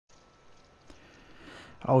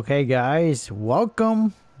Okay, guys,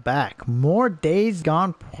 welcome back. More Days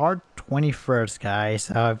Gone Part 21st,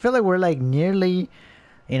 guys. I feel like we're like nearly,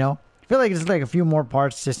 I feel like it's like a few more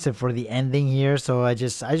parts just for the ending here. So I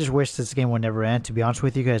just wish this game would never end. To be honest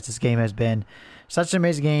with you guys, this game has been such an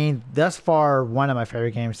amazing game thus far. One of my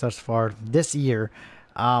favorite games thus far this year.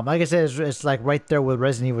 Like I said, it's like right there with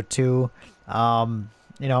Resident Evil 2.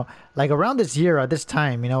 Like around this year at this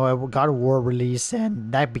time, God of War release,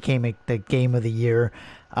 and that became the game of the year.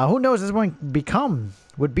 Who knows? This one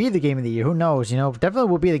would be the game of the year. Who knows? Definitely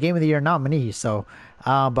will be the game of the year nominee. So,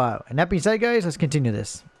 but and that being said, guys, let's continue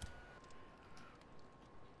this.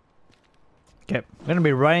 Okay, I'm gonna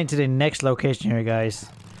be running to the next location here, guys.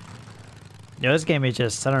 This game is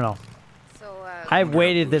just, I don't know. So, I've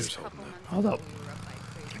waited this. Hold up.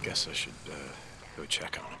 I guess I should go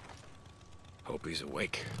check on him. Hope he's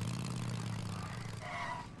awake.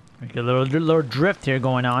 Like a little drift here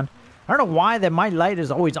going on. I don't know why that my light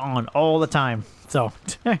is always on all the time. So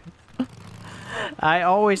I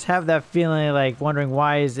always have that feeling, like wondering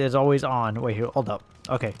why is it always on. Wait here, hold up.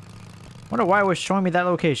 Okay. Wonder why it was showing me that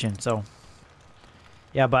location. So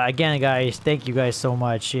yeah, but again, guys, thank you guys so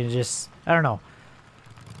much. I don't know.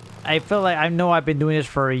 I feel like I know I've been doing this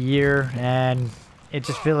for a year, and it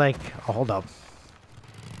just feel like, oh, hold up.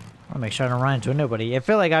 I want to make sure I don't run into nobody. I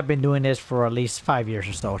feel like I've been doing this for at least 5 years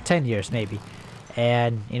or so, 10 years maybe.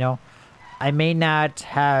 And, I may not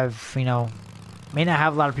have, a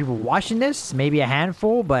lot of people watching this, maybe a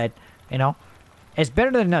handful, but, it's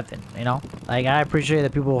better than nothing, Like, I appreciate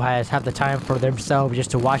that people have the time for themselves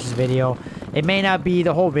just to watch this video. It may not be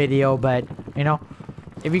the whole video, but,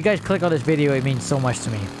 if you guys click on this video, it means so much to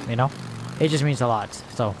me, It just means a lot.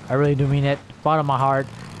 So, I really do mean it. Bottom of my heart.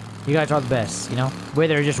 You guys are the best,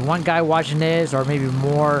 Whether just one guy watching this or maybe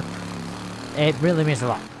more, it really means a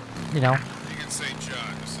lot, Vegan St.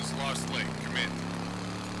 John, this is Lost Lake. Come in.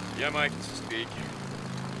 Yeah, Mike, this is Deke.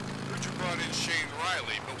 Heard you brought in Shane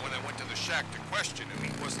Riley, but when I went to the shack to question him,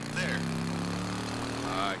 he wasn't there.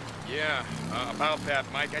 Yeah, about that,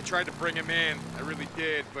 Mike. I tried to bring him in. I really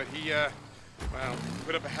did, but he, well,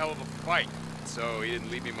 put up a hell of a fight. So he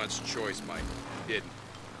didn't leave me much choice, Mike. He didn't.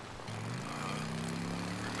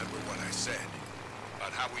 Said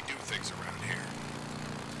about how we do things around here.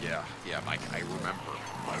 Yeah, Mike, I remember.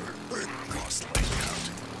 Lost Lake out.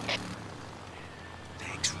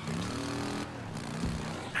 Thanks.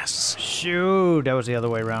 Shoot, that was the other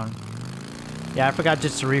way around. Yeah, I forgot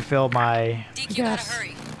just to refill my Deke, you gotta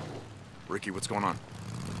hurry. Ricky, what's going on?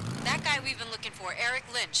 That guy we've been looking for, Eric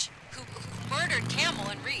Lynch, who murdered Camel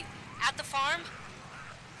and Reed at the farm.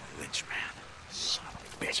 LYNCHMAN. Son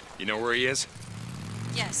of a bitch. You know where he is?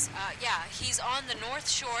 Yes, yeah, he's on the north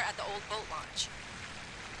shore at the old boat launch.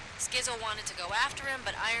 Skizzo wanted to go after him,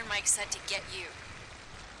 but Iron Mike said to get you.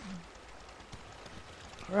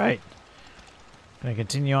 Alright. Gonna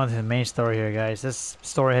continue on to the main story here, guys. This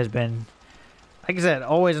story has been, like I said,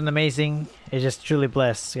 always an amazing. It's just truly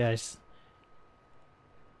blessed, guys.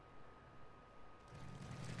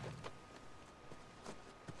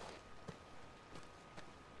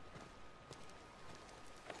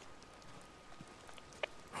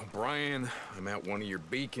 Brian, I'm at one of your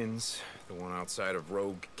beacons, the one outside of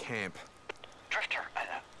Rogue Camp. Drifter,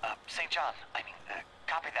 St. John,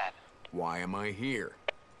 copy that. Why am I here?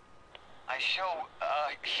 I show,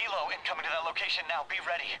 Hilo incoming to that location now. Be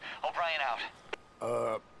ready. O'Brien out.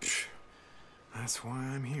 That's why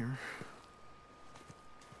I'm here.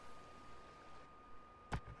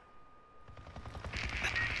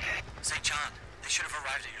 St. John, they should have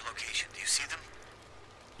arrived at your location. Do you see them?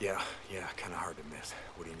 Yeah, kind of hard to miss.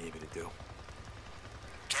 What do you need me to do?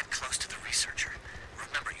 Get close to the researcher.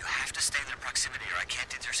 Remember, you have to stay in their proximity or I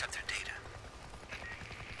can't intercept their data.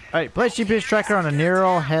 Alright, place GPS tracker on a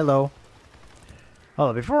Nero. Hello.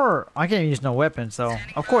 Oh, before I can't use no weapon, so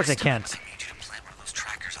of course I can't. I need you to plant one of those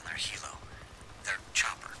trackers on their Hilo. Their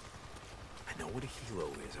chopper. I know what a Hilo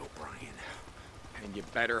is, O'Brien. And you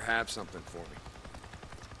better have something for me.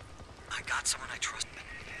 I got someone I trust.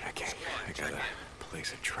 Okay, I gotta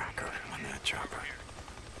place a tracker on that chopper.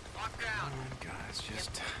 Come on, guys,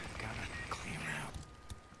 just gotta clear out.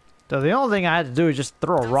 So the only thing I had to do is just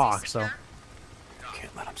throw a rock, so.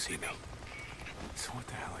 Can't let them see me. So what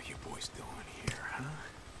the hell are you boys doing here, huh?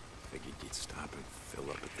 Figured you'd stop and fill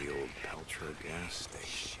up at the old Peltro gas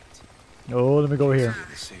station. Oh, let me go here.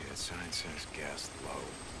 See, that sign says gas low.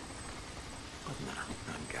 But no,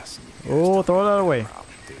 I'm guessing you guys Oh, don't throw that have away.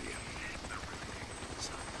 problem, do you?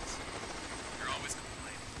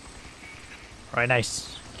 Alright,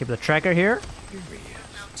 nice. Keep the tracker here. Here he is.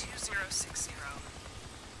 No 2060.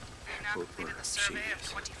 We've now completed the survey of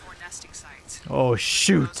 24 nesting sites. Oh, Those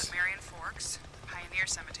shoot. Marion Forks, Pioneer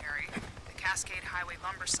Center.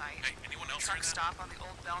 timber site. Hey, anyone else Truck heard that? stop on the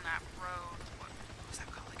old Belknap Road. What was that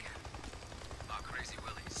called again? Crazy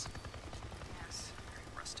Willie's. Yes, very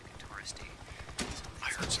rustic and touristy. I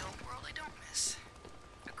heard Something so. about the old world I don't miss.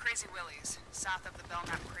 A Crazy Willie's, south of the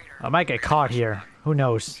Belknap crater. I might get caught here. Who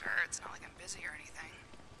knows? Sure, it's not like I'm busy or anything.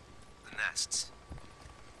 The nests.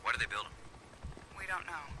 Why do they build them? We don't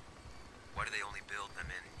know. Why do they only build them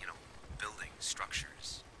in, buildings,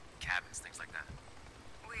 structures, cabins, things like that?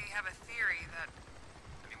 We have a theory that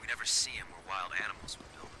I mean, we never see them where wild animals would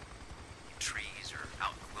build them. In trees or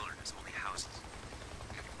out in the wilderness, only houses.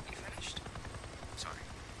 you finished. Sorry.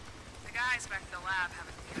 The guys back at the lab have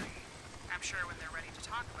a theory. I'm sure when they're ready to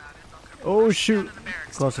talk about it, they'll come Oh rush shoot! down to the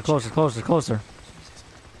barracks to Closer, let you closer, know. closer, closer.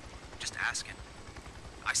 Just asking.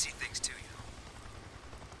 I see things too,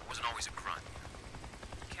 I wasn't always a grunt.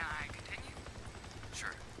 Can I continue?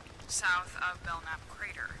 Sure. South of Belknap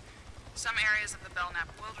crater. Some areas of the Belknap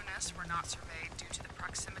wilderness were not surveyed due to the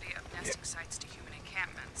proximity of nesting sites to human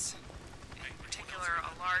encampments. In particular,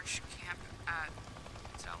 a large camp at...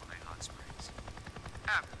 Salome Hot Springs.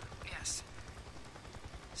 yes.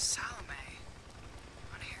 Salome.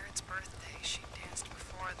 On Herod's birthday, she danced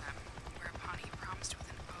before them, whereupon he promised with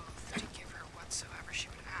an oath to give her whatsoever she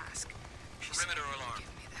would ask. She said Perimeter he would alarm.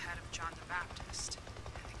 give me the head of John the Baptist,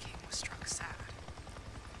 and the king was struck sad.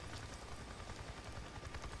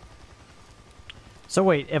 So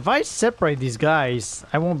wait, if I separate these guys,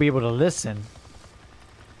 I won't be able to listen.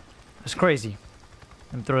 That's crazy.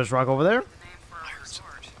 Let me throw this rock over there. Name for a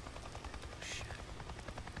resort.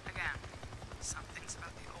 Again, some things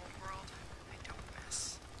about the old world I don't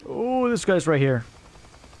miss. Oh, this guy's right here.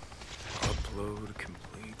 Upload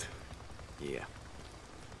complete. Yeah.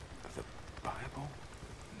 The Bible?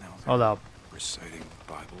 No. Hold up. Reciting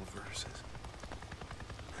Bible verses.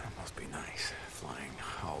 That must be nice. Flying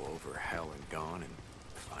all over hell and gone and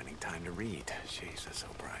finding time to read. Jesus,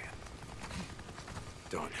 O'Brien.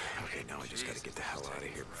 Done. Okay, now I just gotta get the hell out of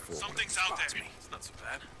here before one Something's out spots there. me. It's not so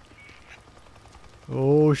bad.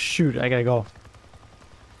 Oh shoot, I gotta go.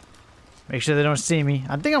 Make sure they don't see me.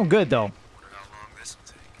 I think I'm good though. Wonder how long this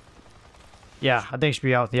will take. Yeah, I think it should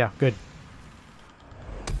be out. Yeah, good.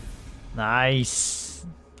 Nice.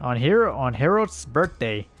 On Herod's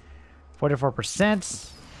birthday. 44%.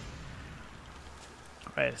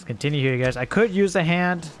 Alright, let's continue here, guys. I could use a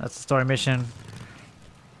hand. That's the story mission.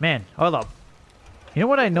 Man, hold up. You know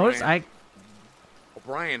what I noticed?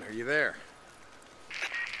 O'Brien, are you there?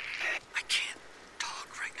 I can't talk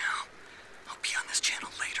right now. I'll be on this channel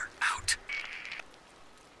later. Out.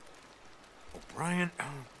 O'Brien? Oh,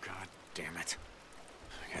 god damn it.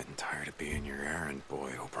 I'm getting tired of being your errand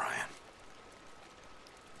boy, O'Brien.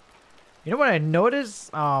 You know what I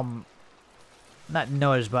noticed? Not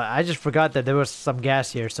noticed, but I just forgot that there was some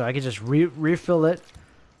gas here, so I could just refill it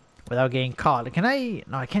without getting caught. Can I?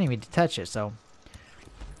 No, I can't even touch it, so...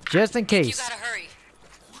 Just in Nick, case. you gotta hurry.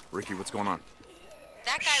 Ricky, what's going on?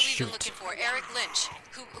 That guy we've Shoot. been looking for, Eric Lynch,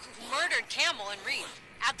 who murdered Campbell and Reed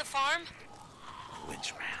at the farm.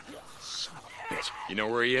 Lynchman. Son of a bitch. You know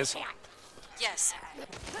where he is? Yes.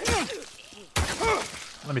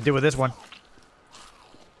 Let me deal with this one.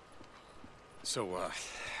 So,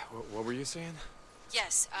 what were you saying?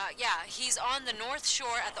 Yes, yeah, he's on the north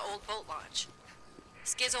shore at the old boat launch.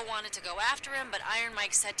 Skizzo wanted to go after him, but Iron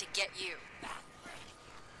Mike said to get you.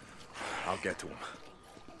 I'll get to him.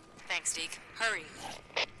 Thanks, Deke. Hurry.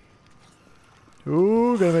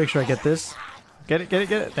 Ooh, gotta make sure I get this. Get it, get it,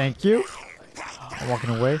 get it. Thank you. I'm walking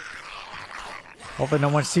away. Hopefully no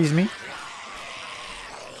one sees me.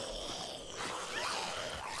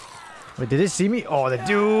 Wait, did they see me? Oh, they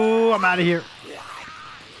do. I'm out of here.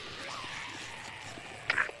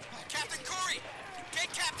 Captain Corey!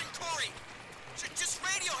 Get Captain Corey! Just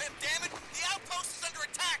radio him, damn it! The outpost is under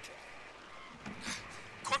attack!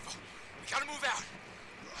 Corporal, we gotta move out.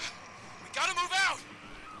 We gotta move out!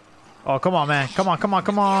 Oh, come on, man. Come on, come on,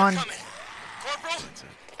 come on. Coming. Corporal!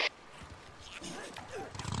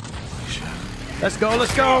 Let's go,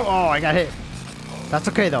 let's go. Oh, I got hit. That's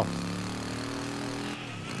okay, though.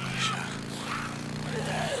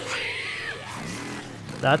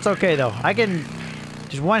 That's okay, though. I can...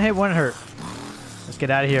 Just one hit, one hurt. Let's get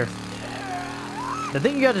out of here. The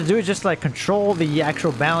thing you got to do is just, like, control the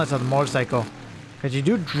actual balance of the motorcycle. Because you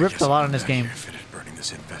do drift a lot in this game. Finish burning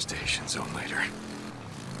this infestation zone later.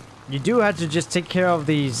 You do have to just take care of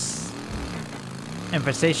these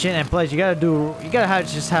infestation, and plus you gotta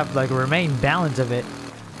have like a remain balance of it,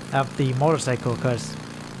 of the motorcycle, because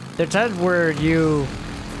there are times where you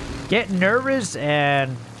get nervous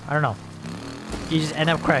and I don't know, you just end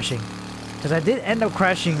up crashing. Because I did end up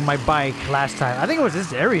crashing my bike last time. I think it was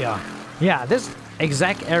this area. Yeah, this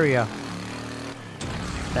exact area.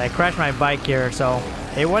 I crashed my bike here, so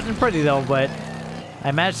it wasn't pretty though, but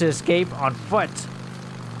I managed to escape on foot.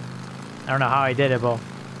 I don't know how I did it, but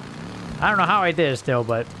I don't know how I did it still,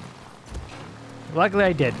 but luckily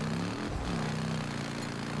I did.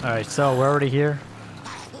 Alright, so we're already here.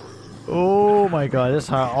 Oh my god, this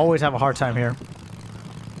I always have a hard time here.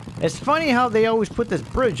 It's funny how they always put this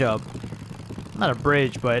bridge up. Not a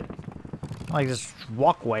bridge, but like this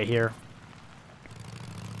walkway here.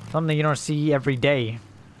 Something you don't see every day.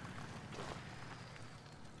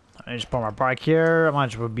 I just put my bike here. I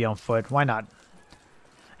might as well be on foot. Why not?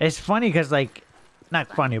 It's funny because, like, not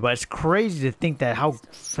funny, but it's crazy to think that how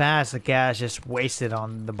fast the gas just wasted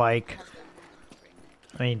on the bike.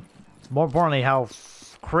 I mean, more importantly, how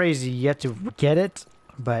crazy you have to get it,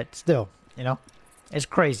 but still, you know, it's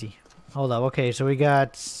crazy. Hold up. Okay, so we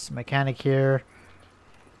got mechanic here.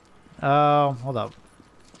 Hold up.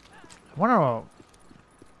 I want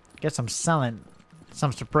to get some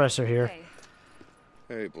suppressor here. Hey.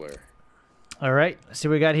 Hey, Blair. All right, see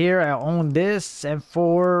what we got here. I own this, and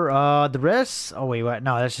for the rest. Oh wait, what?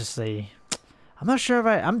 No, that's just a. I'm not sure if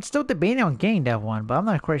I'm still debating on getting that one, but I'm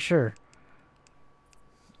not quite sure.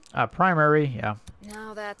 Primary, yeah.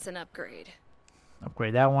 Now that's an upgrade.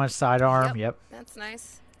 Upgrade that one. Sidearm, yep. That's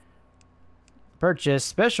nice. Purchase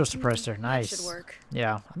special suppressor, nice. That should work.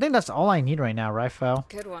 Yeah, I think that's all I need right now. Rifle.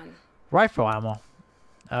 Good one. Rifle ammo.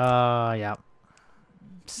 Yeah.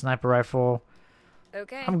 Sniper rifle.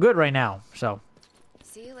 Okay. I'm good right now, so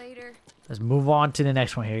See you later. let's move on to the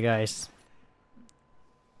next one here, guys.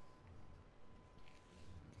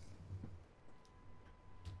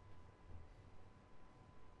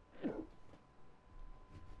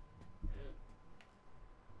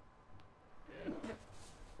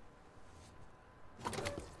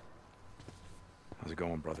 How's it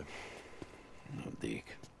going, brother? Oh, Deke.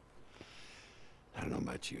 I don't know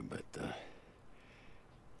about you, but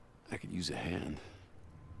I could use a hand.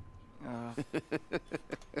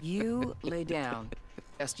 You lay down.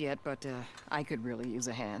 Just yet, but I could really use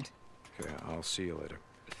a hand. Okay, I'll see you later.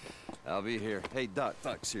 I'll be here. Hey, Doc,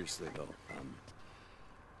 seriously though.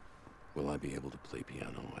 Will I be able to play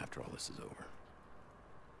piano after all this is over?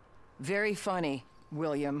 Very funny,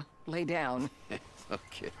 William. Lay down.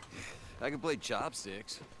 Okay. I can play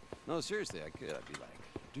chopsticks. No, seriously, I could. I'd be like...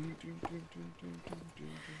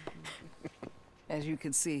 As you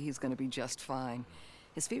can see, he's gonna be just fine.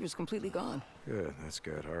 His fever's completely gone. Good, that's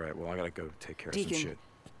good. All right, well, I gotta go take care of Deacon, some shit.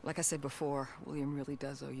 like I said before, William really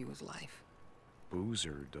does owe you his life.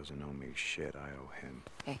 Boozer doesn't owe me shit. I owe him.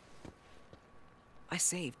 Hey, I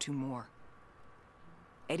saved 2 more.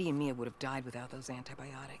 Eddie and Mia would have died without those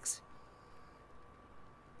antibiotics.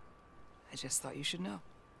 I just thought you should know.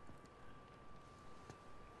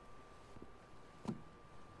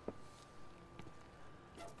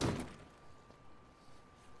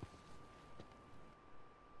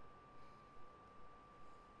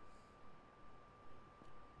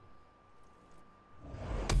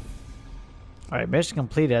 Alright, mission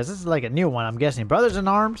completed. This is like a new one, I'm guessing. Brothers in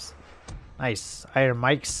Arms. Nice. Iron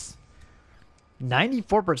Mike's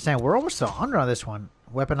 94%. We're almost 100 on this one.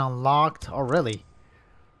 Weapon unlocked. Oh, really?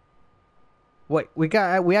 Wait, we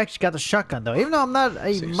actually got the shotgun, though. Even though I'm not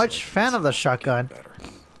a much fan of the shotgun.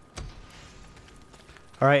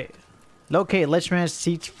 Alright. Locate LYNCHMAN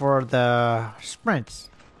seats for the sprints.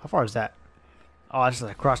 How far is that? Oh, that's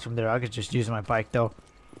like across from there. I could just use my bike, though.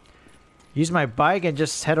 Use my bike and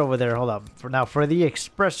just head over there. Hold up. For the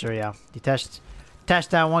expressor, yeah. Detach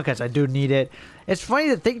that one because I do need it. It's funny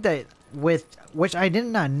to think that which I did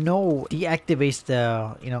not know deactivates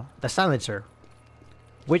the silencer.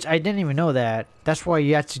 Which I didn't even know that. That's why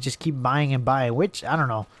you have to just keep buying and buying. Which I don't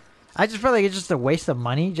know. I just feel like it's just a waste of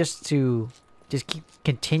money just to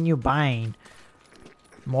continue buying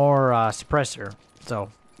more suppressor. So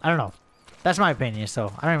I don't know. That's my opinion.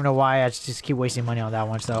 So I don't even know why I just keep wasting money on that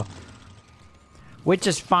one. So. Which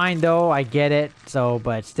is fine though, I get it. So,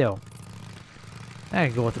 but still. I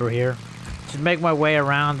can go through here. Just make my way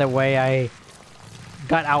around the way I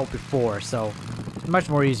got out before. So, it's much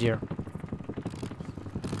more easier.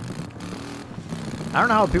 I don't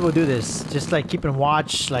know how people do this. Just like keeping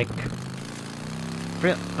watch like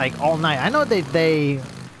all night. I know they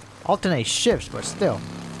alternate shifts, but still.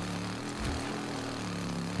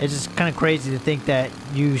 It's just kind of crazy to think that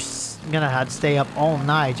you're gonna have to stay up all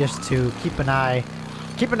night just to keep an eye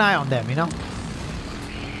on them, you know?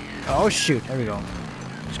 Oh shoot, there we go.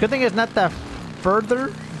 It's a good thing it's not that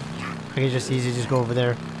further. Okay, just easy, just go over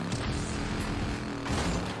there.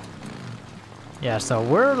 Yeah, so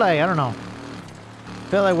we're like, I don't know. I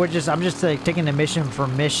feel like I'm just like taking the mission for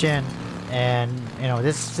mission, and you know,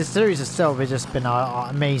 this series itself has just been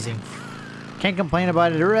amazing. Can't complain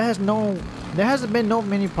about it. There hasn't been no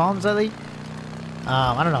many problems lately.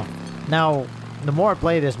 I don't know. Now, the more I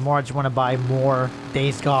play this, more I just want to buy more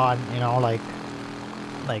Days Gone, you know, like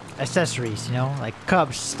accessories, you know, like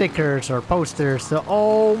cups, stickers, or posters. So,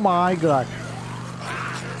 oh my god.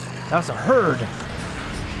 That's a herd.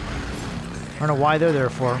 I don't know why they're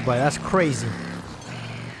there for, but that's crazy.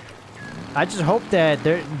 I just hope that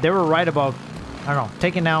they were right about, I don't know,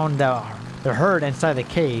 taking down the herd inside the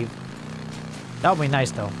cave. That would be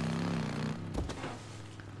nice, though.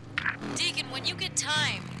 Deacon, when you get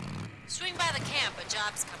time, swing by the camp. A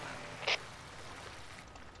job's come up.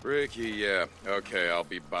 Ricky, yeah. Okay, I'll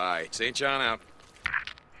be by. St. John out.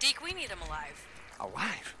 Deke, we need him alive.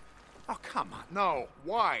 Alive? Oh, come on. No.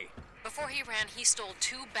 Why? Before he ran, he stole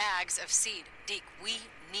 2 bags of seed. Deke, we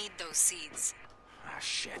need those seeds. Ah,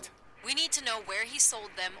 shit. We need to know where he sold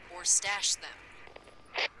them or stashed them.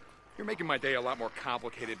 You're making my day a lot more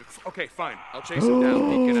complicated. Okay, fine. I'll chase him down.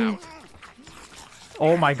 Deke, get out.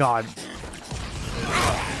 Oh my god.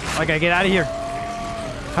 I gotta get out of here.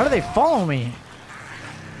 How do they follow me?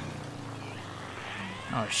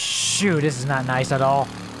 Oh shoot, this is not nice at all.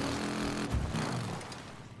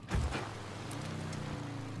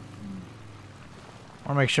 I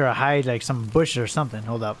wanna make sure I hide like some bush or something.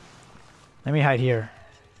 Hold up. Let me hide here.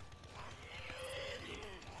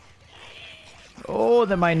 Oh,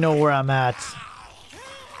 they might know where I'm at.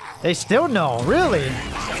 They still know, really?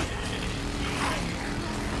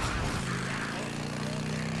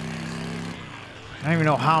 I don't even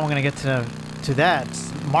know how I'm gonna get to that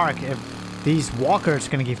mark if these walkers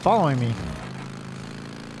are gonna keep following me.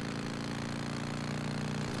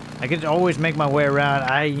 I could always make my way around.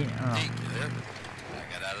 I don't know. Hey, you there?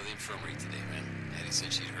 I got out of the infirmary today, man. Addie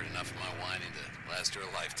said she'd heard enough of my whining to last her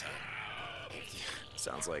a lifetime.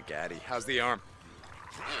 Sounds like Addie. How's the arm?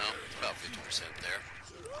 You know, it's about 50% there.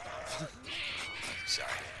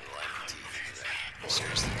 Sorry, the line of teeth.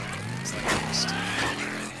 Seriously, it's like a mistake.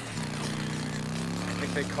 I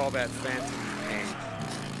think they call that phantom pain.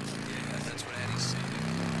 Yeah, that's what Addie's saying.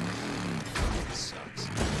 It sucks.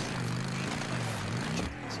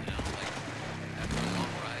 You know, like, after a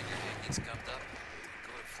long ride, your hand gets cupped up,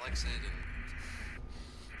 go to flex it, and...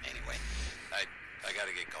 Anyway, I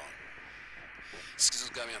gotta get going.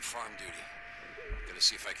 Skizzle's got me on farm duty. Gotta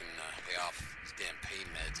see if I can pay off these damn pain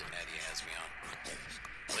meds that Addie has me on.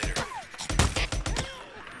 Later.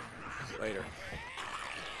 Later.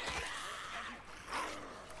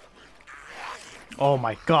 Oh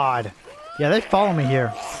my god. Yeah, they follow me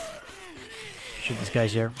here. Shoot these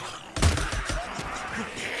guys here.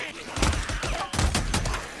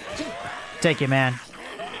 Take it, man.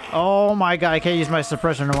 Oh my god, I can't use my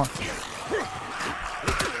suppressor no more.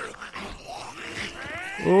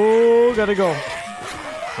 Oh, gotta go.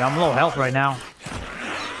 Yeah, I'm low health right now.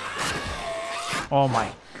 Oh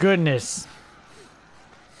my goodness.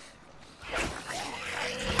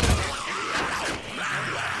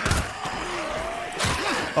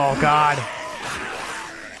 Oh god.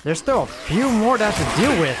 There's still a few more to have to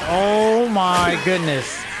deal with. Oh my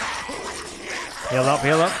goodness. Heal up,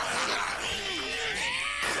 heal up.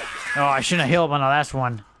 Oh, I shouldn't have healed on the last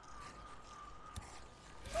one.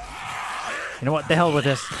 You know what? The hell with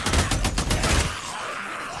this.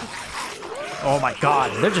 Oh my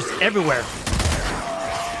god, they're just everywhere.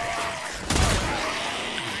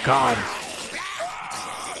 God.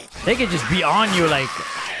 They could just be on you like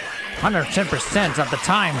 110% at the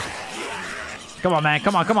time. Come on, man.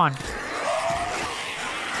 Come on, come on.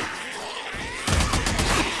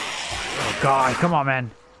 Oh god, come on,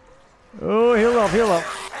 man. Oh, heal up, heal up.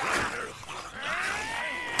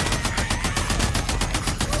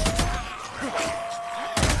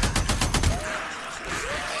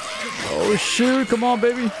 Oh shoot, come on,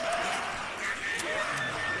 baby.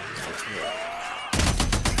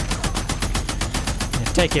 Yeah,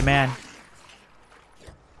 take it, man.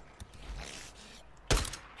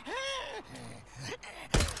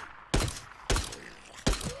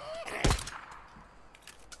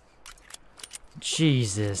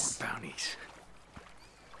 Jesus. Bounties.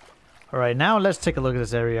 Alright, now let's take a look at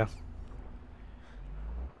this area.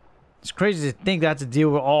 It's crazy to think that I have to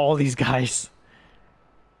deal with all these guys.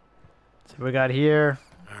 So we got here.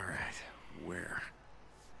 Alright, where?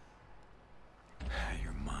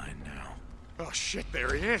 You're mine now. Oh shit,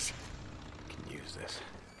 there he is. Can use this.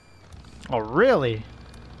 Oh, really?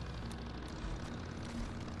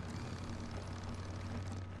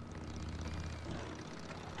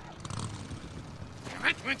 Damn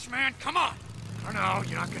it, Lynchman, come on! Oh no,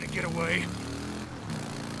 you're not gonna get away.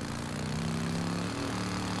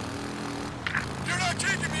 You're not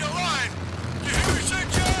keeping me alive! You hear me, St.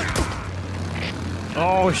 John?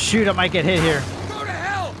 Oh shoot, I might get hit here. Go to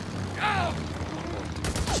hell! Go!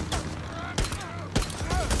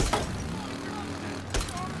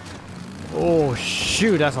 Oh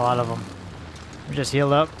shoot, that's a lot of them. Let me just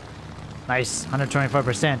heal up. Nice,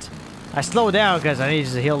 125%. I slowed down because I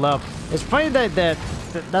needed to heal up. It's funny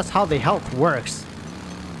that's how the health works.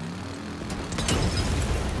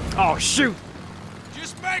 Oh shoot!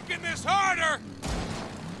 Just making this harder!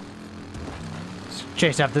 Let's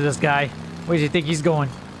chase after this guy. Where does he think he's going?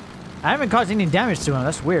 I haven't caused any damage to him.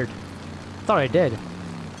 That's weird. Thought I did.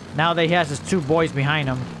 Now that he has his two boys behind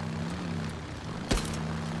him.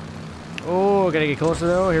 Oh, gotta get closer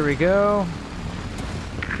though. Here we go.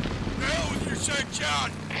 Hell with your St.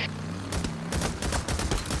 John!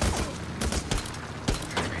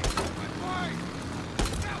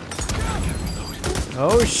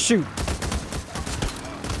 Oh shoot.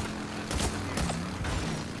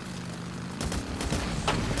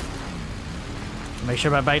 Make sure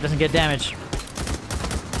my bike doesn't get damaged.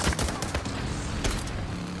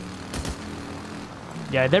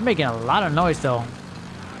 Yeah, they're making a lot of noise though.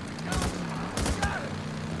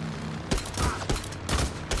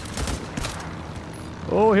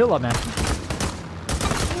 Oh, heal up, man.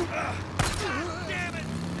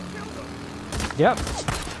 Yep.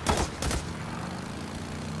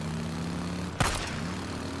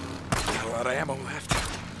 Got a lot of ammo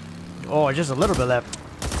left. Oh, just a little bit left.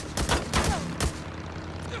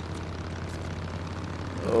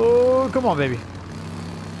 Oh, come on, baby.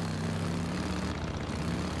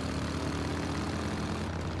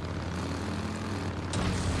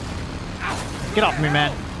 Get off me,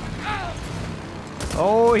 man.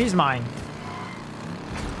 Oh, he's mine.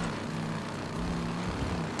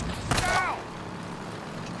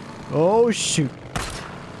 Oh, shoot.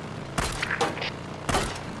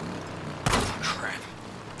 Crap.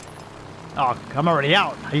 Oh, I'm already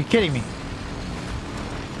out. Are you kidding me?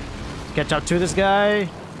 Catch up to this guy.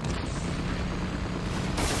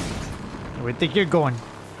 Where do you think you're going?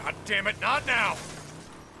 God damn it, not now!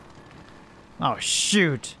 Oh,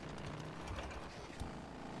 shoot.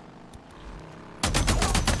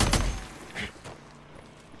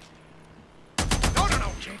 No,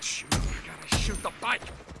 can't shoot. I gotta shoot the bike.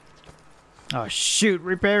 Oh, shoot.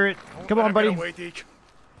 Repair it. Come on, buddy. Away, Deke.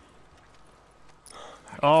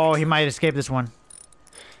 Oh, he might escape this one.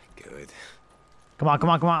 Good. Come on, come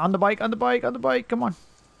on, come on. On the bike, on the bike, on the bike. Come on.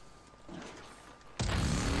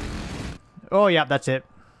 Oh, yeah, that's it.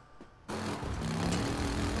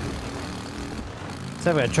 So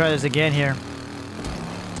I'm going to try this again here.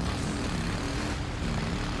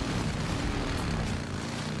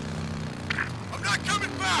 I'm not coming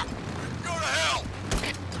back! Go to hell!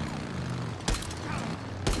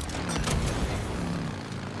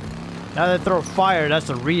 Now they throw fire, that's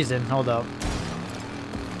the reason. Hold up.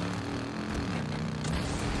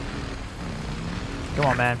 Come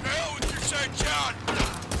on, man. Hell with your St. John!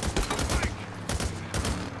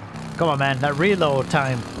 Come on, man. That reload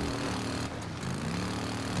time.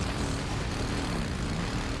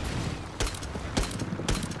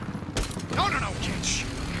 No, can't shoot.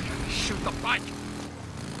 I gotta shoot the bike.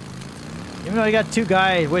 Even though I got two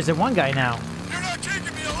guys, where's the one guy now? You're not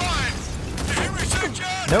taking me alive! You hear me, St.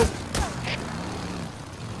 John? Nope.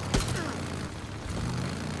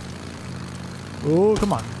 Oh,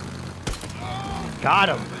 come on. Got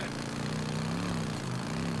him.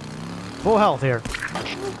 Full health here.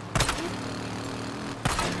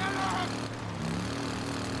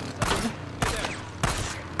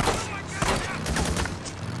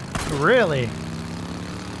 Really?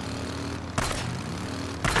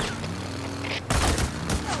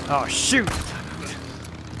 Oh, shoot.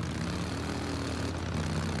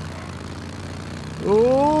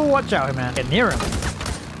 Oh, watch out, man. Get near him.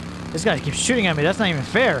 This guy keeps shooting at me. That's not even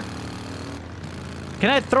fair. Can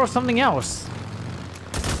I throw something else?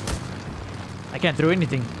 I can't throw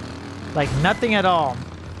anything. Like, nothing at all.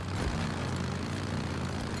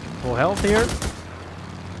 Full health here.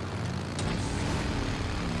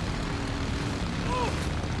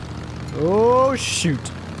 Oh,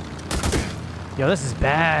 shoot. Yo, this is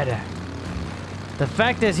bad. The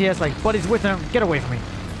fact is he has, like, buddies with him. Get away from me.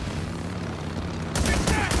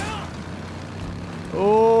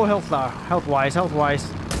 Oh, health-wise, health-wise.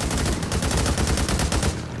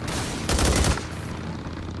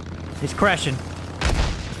 He's crashing.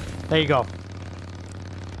 There you go.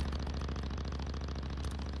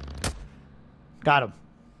 Got him.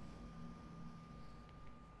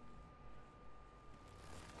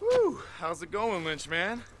 Whew, how's it going,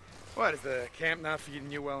 Lynchman? What, is the camp not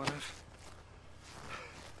feeding you well enough?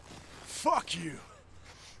 Fuck you.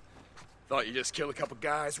 Thought you just kill a couple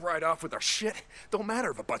guys right off with our shit. Don't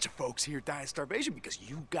matter if a bunch of folks here die of starvation because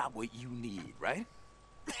you got what you need, right?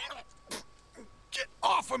 Get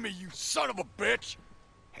off of me, you son of a bitch!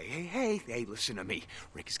 Hey, listen to me.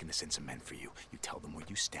 Rick is gonna send some men for you. You tell them where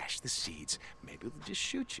you stashed the seeds. Maybe they'll just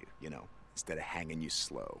shoot you, you know, instead of hanging you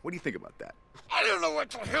slow. What do you think about that? I don't know what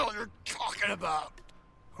the hell you're talking about.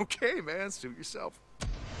 Okay, man, suit yourself.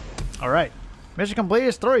 All right, mission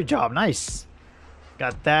completed. Story job, nice.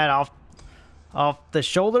 Got that off the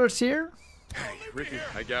shoulders here. Hey, Ricky,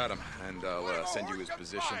 I got him, and I'll send you his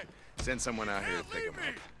position. Send someone out here to pick him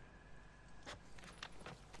up.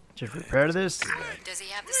 Just prepare this. Does he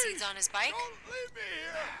have the seeds on his bike?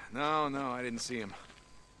 No, I didn't see him.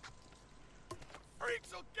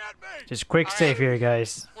 Freaks will get me. Just quick save here,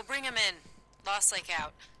 guys. We'll bring him in. Lost Lake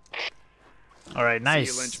out. All right,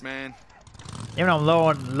 nice. See you, LYNCHMAN. Even though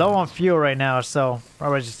I'm low on fuel right now, so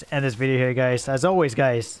probably just end this video here, guys. As always,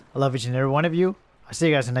 guys, I love each and every one of you. I'll see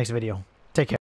you guys in the next video. Take care.